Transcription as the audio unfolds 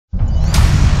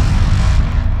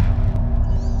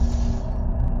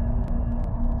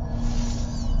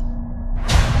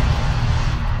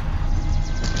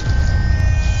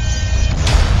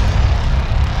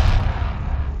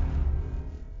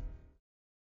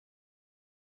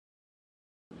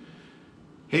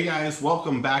Hey guys,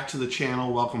 welcome back to the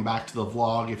channel. Welcome back to the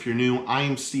vlog. If you're new, I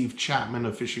am Steve Chapman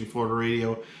of Fishing Florida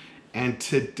Radio, and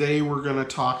today we're going to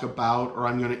talk about, or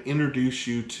I'm going to introduce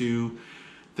you to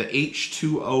the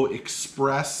H2O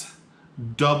Xpress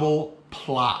Double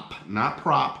Plop. Not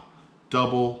prop,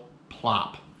 Double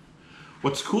Plop.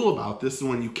 What's cool about this is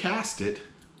when you cast it,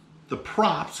 the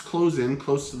props close in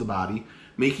close to the body,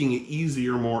 making it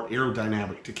easier, more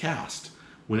aerodynamic to cast.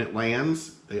 When it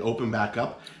lands, they open back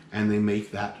up and they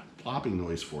make that plopping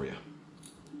noise for you.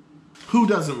 Who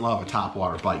doesn't love a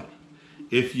topwater bite?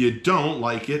 If you don't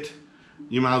like it,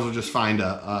 you might as well just find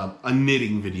a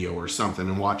knitting video or something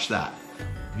and watch that.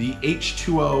 The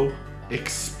H2O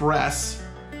Xpress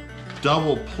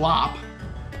Double Plop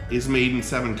is made in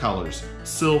 7 colors: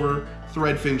 silver,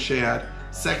 threadfin shad,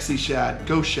 sexy shad,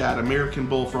 ghost shad, American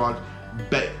bullfrog,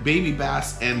 baby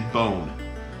bass, and bone.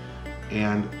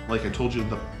 And like I told you,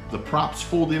 the props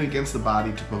fold in against the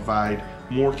body to provide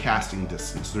more casting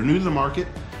distance. They're new to the market.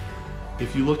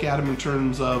 If you look at them in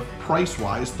terms of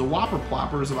price-wise, the Whopper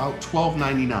Plopper is about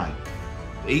 $12.99.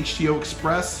 The H2O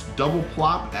Xpress Double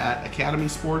Plop at Academy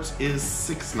Sports is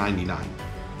 $6.99.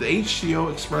 The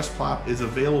H2O Xpress Plop is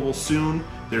available soon.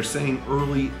 They're saying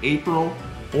early April,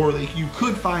 or you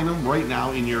could find them right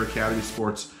now in your Academy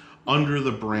Sports under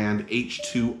the brand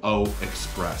H2O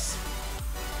Xpress.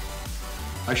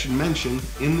 I should mention,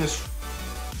 in this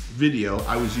video,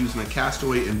 I was using a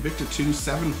Castaway Invicta 2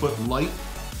 7-foot light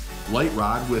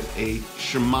rod with a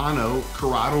Shimano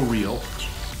Corrado reel.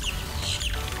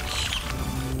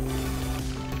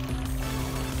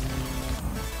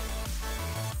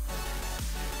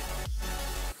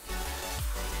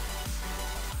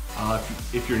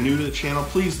 If you're new to the channel,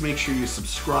 please make sure you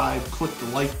subscribe, click the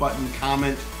like button,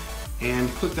 comment, and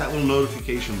click that little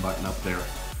notification button up there.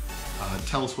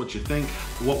 Tell us what you think,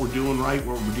 what we're doing right,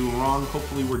 what we're doing wrong.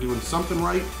 Hopefully we're doing something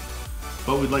right,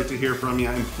 but we'd like to hear from you,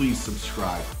 and please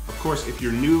subscribe. Of course, if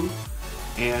you're new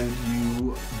and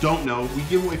you don't know, we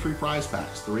give away free prize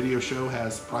packs. The radio show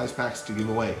has prize packs to give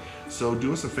away. So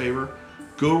do us a favor,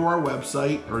 go to our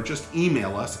website or just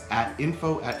email us at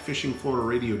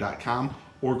info@fishingfloridaradio.com,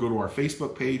 or go to our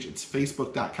Facebook page. It's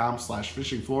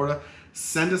facebook.com/fishingflorida.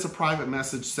 Send us a private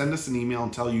message, send us an email,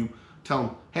 and tell them,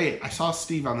 hey, I saw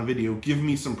Steve on the video, give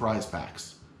me some prize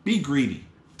packs. Be greedy,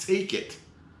 take it.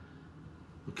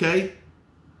 Okay?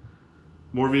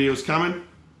 More videos coming.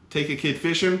 Take a kid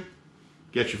fishing,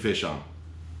 get your fish on.